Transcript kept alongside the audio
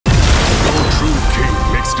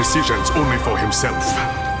decisions only for himself.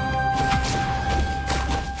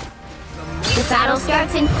 The battle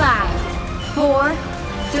starts in 5, 4,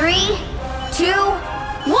 3, 2,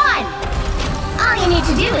 1! All you need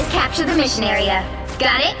to do is capture the mission area.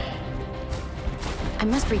 Got it? I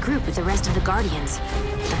must regroup with the rest of the Guardians.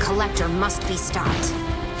 The Collector must be stopped.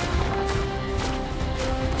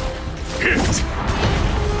 Hit!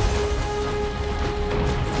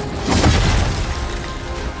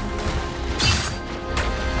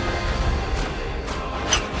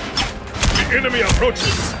 The enemy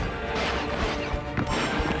approaches!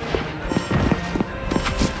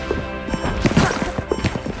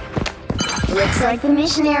 Looks like the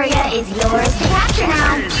mission area is yours to capture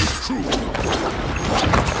now.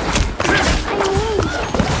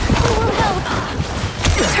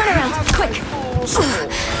 Turn around, quick!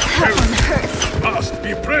 That one hurts. Must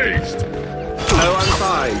be praised! Oh, I'm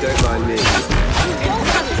fine, don't mind me.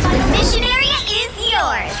 The mission area is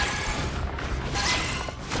yours.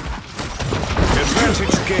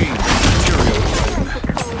 Advantage gained.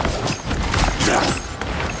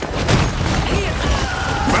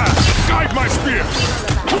 Fast! Guide my spear!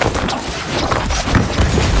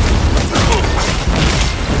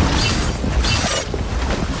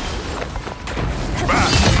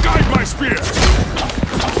 Fast! Guide my spear!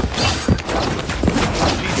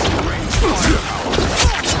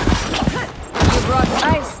 You brought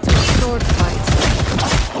ice to a sword fight.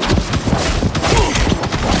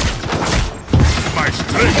 My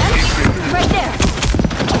strength is renewed. Right there!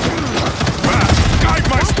 Fast! Guide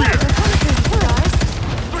my spear!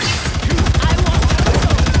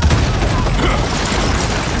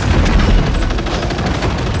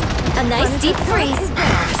 A nice deep freeze.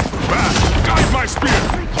 Fast! Guide my spear!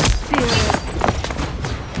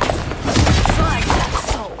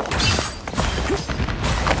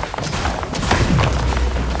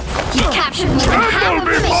 You captured more than half of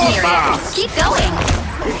the mission area. Keep going.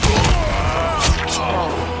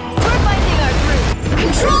 We're finding our group.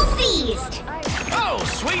 Control seized. Oh,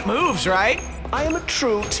 sweet moves, right? I am a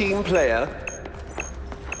true team player.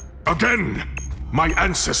 Again! My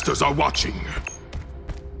ancestors are watching.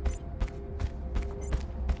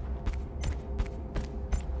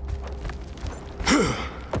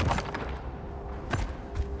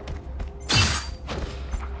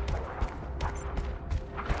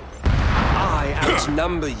 I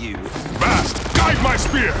outnumber you. Fast! Guide my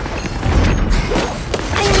spear!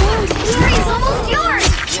 Fury's almost yours.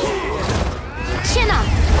 Chin up.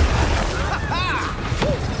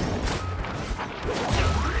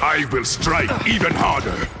 I will strike even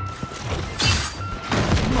harder.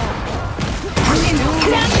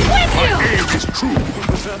 That's with My you. aim is true.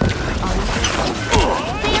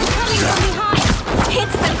 They are coming from behind.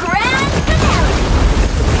 It's the grand finale.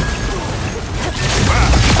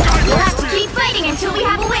 Fast! Guide We'll my have to spear! keep fighting until we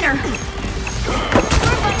have a winner.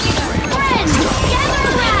 Friends, gather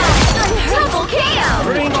around. Double KO.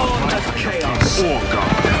 Bring on the chaos. Oh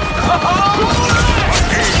God! My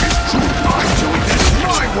aim is true. I'm doing this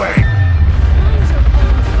my way.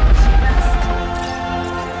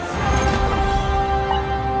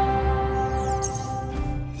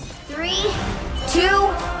 Three, 2,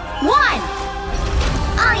 1.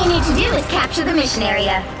 All you need to do is capture the mission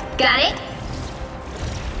area. Got it?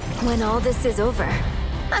 When all this is over,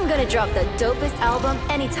 I'm gonna drop the dopest album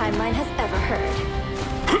any timeline has ever heard.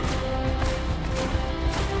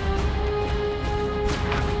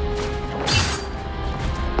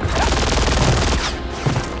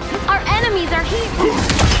 Our enemies are here!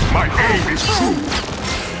 My aim is true.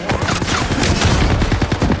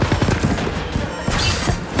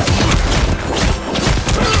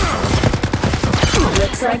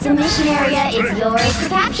 Looks like the mission area is yours to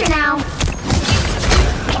capture now.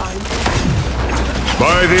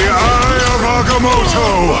 By the eye of Agamotto!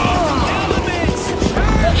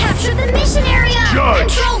 We captured the mission area!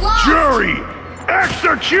 Judge! Control lost! Jury!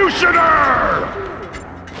 Executioner!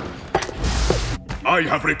 I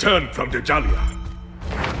have returned from Dejalia.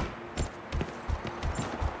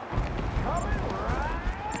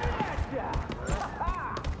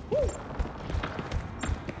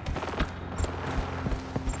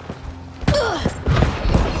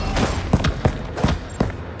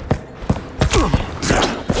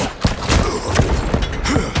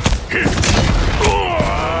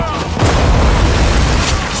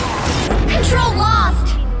 Control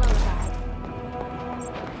lost!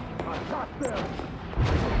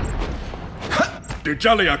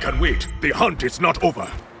 Dejalia can wait. The hunt is not over.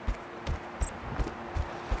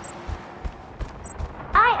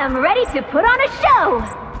 I am ready to put on a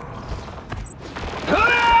show!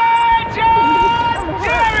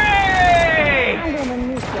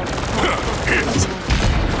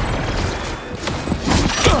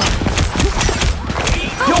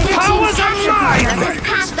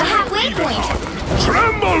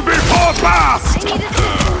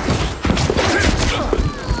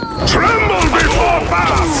 Tremble before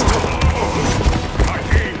blast!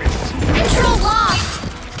 Control lost!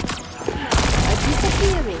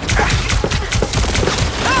 Disappearing.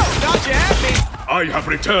 Oh, thought you had me. I have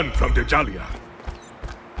returned from Dejalia.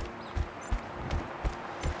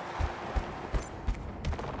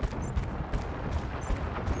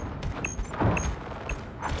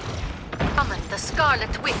 Summon the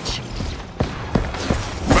Scarlet Witch.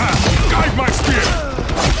 Fast! Guide my spear!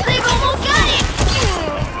 They've almost got it!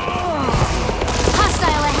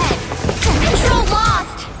 Hostile ahead! Control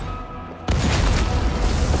lost!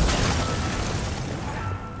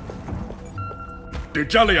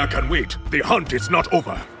 Dejalia can wait. The hunt is not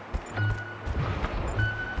over.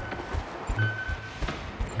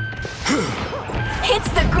 It's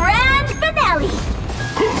the grand finale!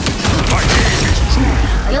 My aim is true.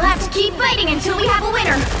 You'll have to keep fighting until we have a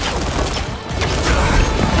winner!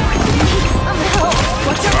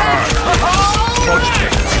 What's your Watch me.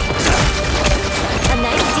 A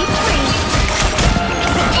nice deep freeze.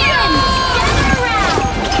 Gather around!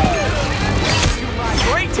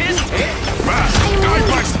 Greatest hit. Fast! Guide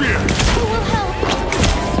my spear! Who will help?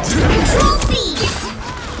 Control seize!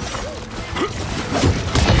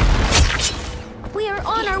 We are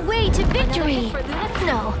on our way to victory. For the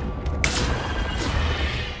snow.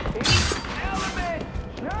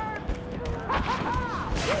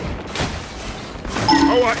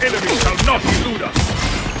 Our enemy shall not elude us!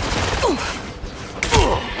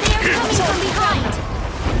 They are coming from behind.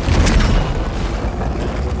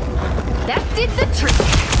 That did the trick.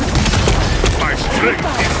 My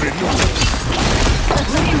strength is renewed.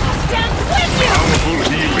 Stand with you! Powerful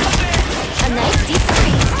healing. A nice deep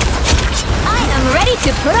freeze. I am ready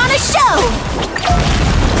to put on a show!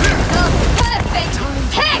 Perfect!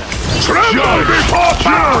 Hex! Tremble before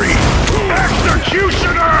fury!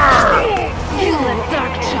 Executioner! You let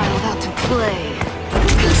Dark Child out to play.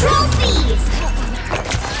 Control seize!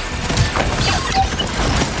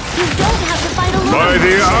 You don't have to fight alone. By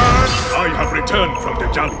the earth, I have returned from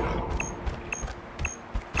Dejalia.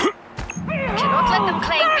 Cannot let them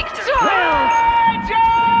claim victory. Fast!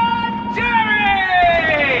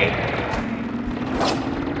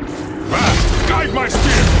 Guide my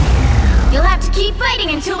spear! You'll have to keep fighting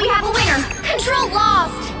until we have a winner! Control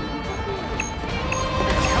lost!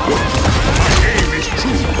 My aim is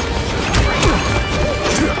true.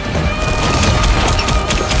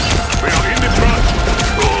 We are in the front.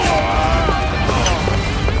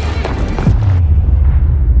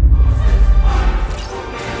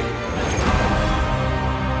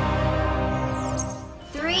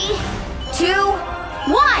 3, 2,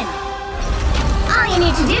 1! All you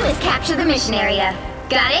need to do is capture the mission area.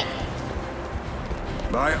 Got it?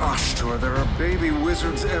 By Ashtor, there are baby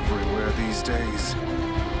wizards everywhere these days.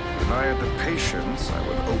 If I had the patience, I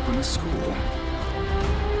would open a school.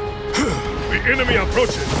 The enemy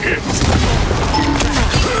approaches. Hit!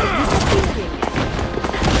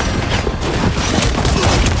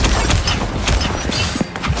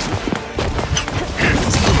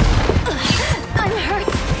 I'm hurt.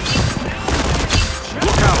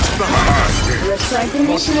 Look out! Looks like the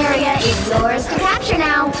mission area is yours to capture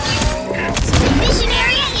now. The mission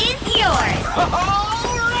area is yours.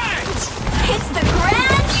 All right. It's the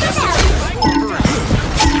grand finale.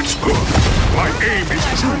 My aim is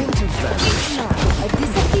true. I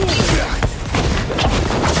disappeared.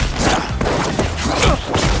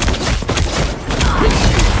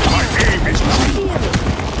 My aim is true.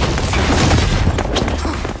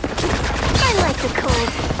 I like the cold.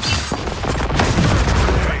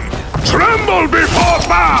 Tremble before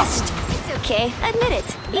blast! It's okay. Admit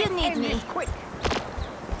it. You need me. Quick.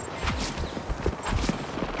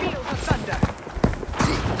 Feel the thunder.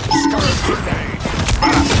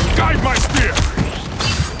 Fast! Guide my spear!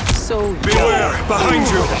 So Beware! Behind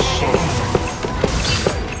you!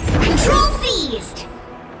 Control seized.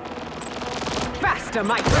 faster,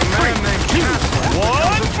 my friend.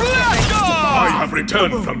 One blast I have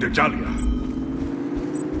returned from Dejalia.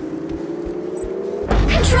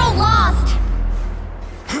 Control lost.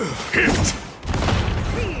 Hit!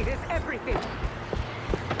 Speed is everything.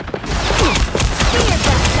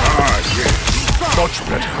 Ah, yes. Much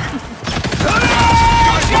better.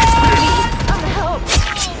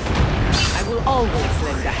 I will always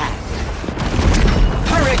lend a hand.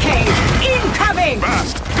 Hurricane incoming!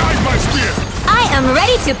 Fast! Guide my spear! I am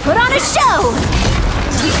ready to put on a show.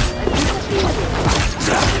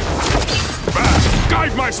 Fast!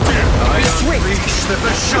 Guide my spear! I unleash the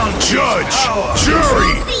Vashant. Judge!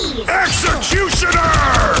 Jury!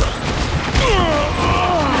 Executioner!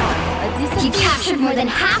 You captured more than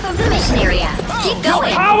half of the mission area. Keep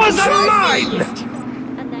going. Powers are Control mine! seized.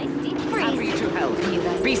 A nice deep freeze. Happy to help. You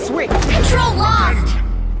got Be Be swift. Control lost!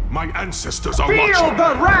 My ancestors are Feel watching.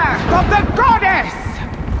 the wrath of the goddess!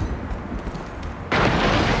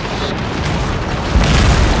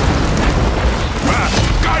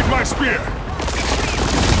 Guide my spear!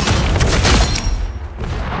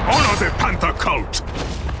 Honor the Panther cult!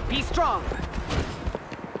 Be strong.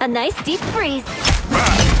 A nice deep freeze.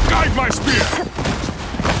 Guide my spear!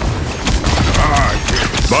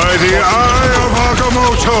 By the eye of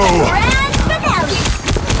Agamotto! Grand finale!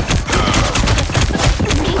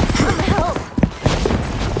 Need some help.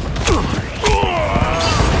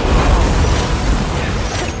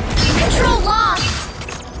 Control lost!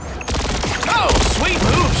 Oh, sweet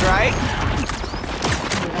moves, right?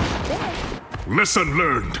 Lesson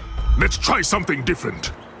learned. Let's try something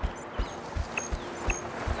different.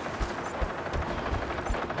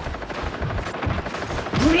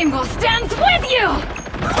 Rainbow stands with you!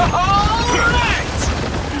 Alright!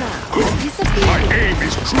 My aim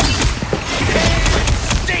is true.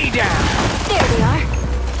 Stay down! There they are.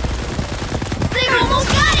 They almost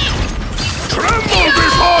got it! Tremble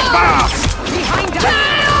before Bath! Behind us!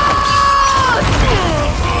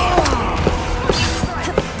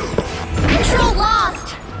 Control lost!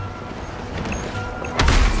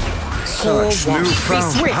 Such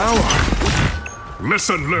newfound swift. power.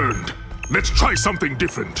 Lesson learned. Let's try something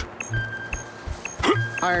different.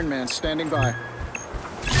 Iron Man standing by.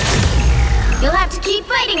 You'll have to keep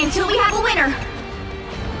fighting until we have a winner.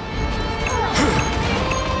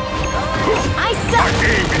 I suck.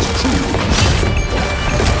 Aim is true.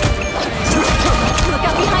 Look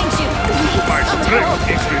out behind you. My strength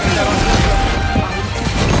is renewed.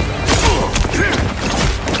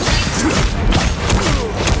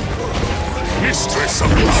 Mistress of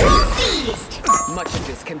Control life. seized! Much of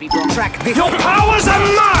this can be brought. Track this. Your powers are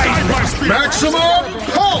mine! Guide my spear. Maximum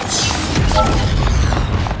pulse!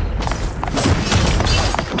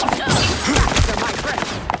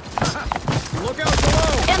 Look out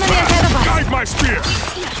below! Enemy ahead of us. Guide my spear.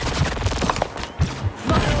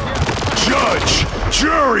 Judge,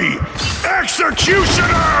 jury,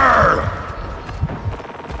 executioner!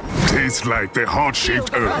 Tastes like the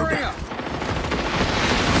heart-shaped herb.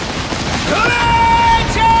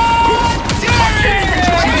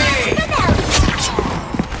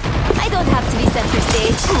 I don't have to be center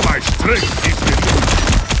stage. My strength is renewed.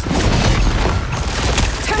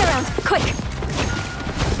 Turn around, quick.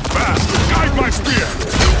 Fast, guide my spear.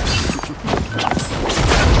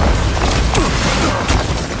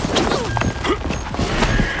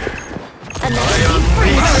 A nice deep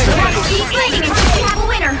freeze. You'll have to keep fighting until we have a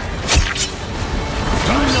winner.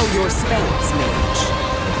 You know your spells, mage.